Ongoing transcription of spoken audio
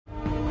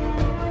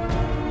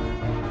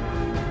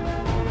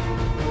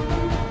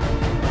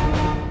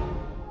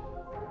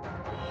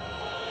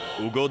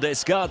Hugo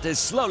Descat is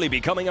slowly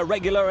becoming a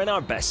regular in our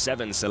best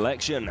 7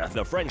 selection.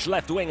 The French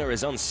left winger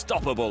is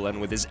unstoppable,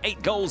 and with his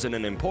 8 goals in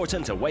an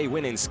important away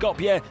win in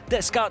Skopje,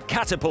 Descat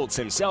catapults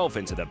himself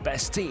into the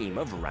best team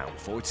of round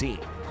 14.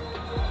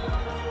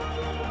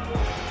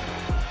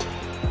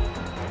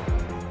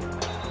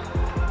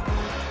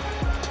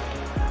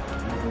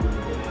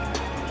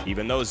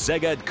 Even though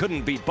SZEGED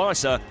couldn't beat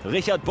Barca,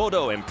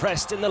 Bodo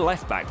impressed in the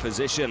left-back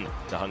position.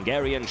 The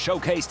Hungarian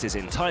showcased his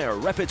entire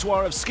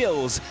repertoire of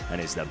skills and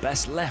is the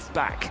best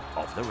left-back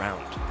of the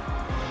round.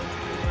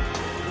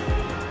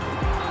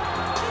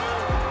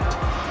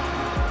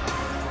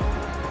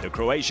 The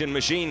Croatian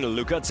machine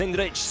Luka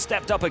Cindric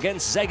stepped up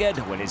against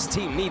SZEGED when his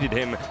team needed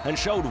him and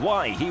showed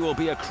why he will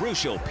be a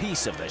crucial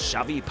piece of the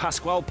Xavi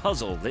Pascual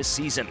puzzle this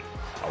season.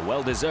 A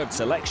well-deserved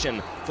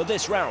selection for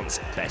this round's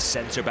best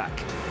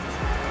centre-back.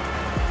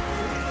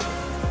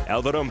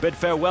 Elverum bid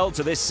farewell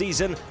to this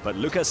season, but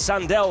Lukas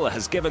Sandell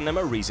has given them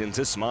a reason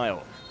to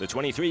smile. The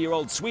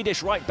 23-year-old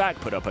Swedish right-back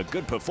put up a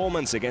good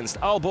performance against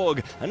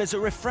Aalborg and is a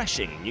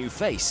refreshing new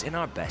face in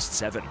our best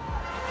 7.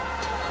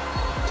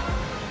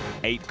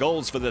 8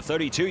 goals for the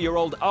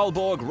 32-year-old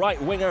Aalborg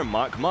right-winger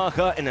Mark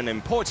Marker in an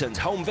important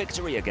home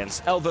victory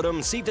against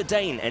Elverum see the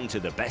Dane enter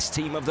the best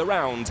team of the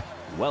round.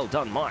 Well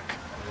done, Mark.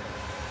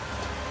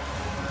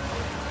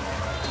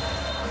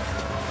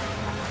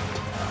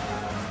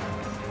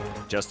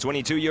 Just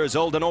 22 years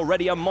old and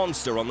already a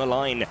monster on the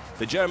line.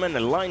 The German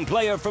line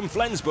player from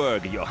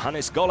Flensburg,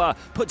 Johannes Golla,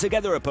 put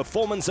together a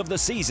performance of the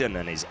season,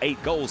 and his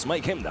 8 goals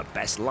make him the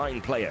best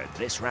line player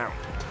this round.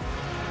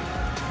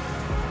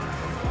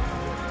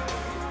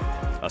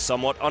 A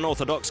somewhat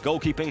unorthodox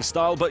goalkeeping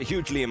style but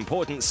hugely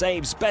important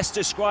saves best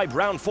describe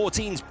round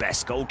 14's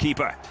best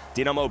goalkeeper.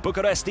 Dinamo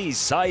Bucuresti's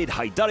Saeid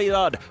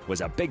Heidarirad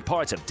was a big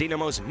part of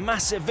Dinamo's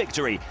massive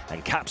victory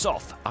and caps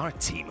off our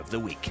team of the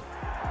week.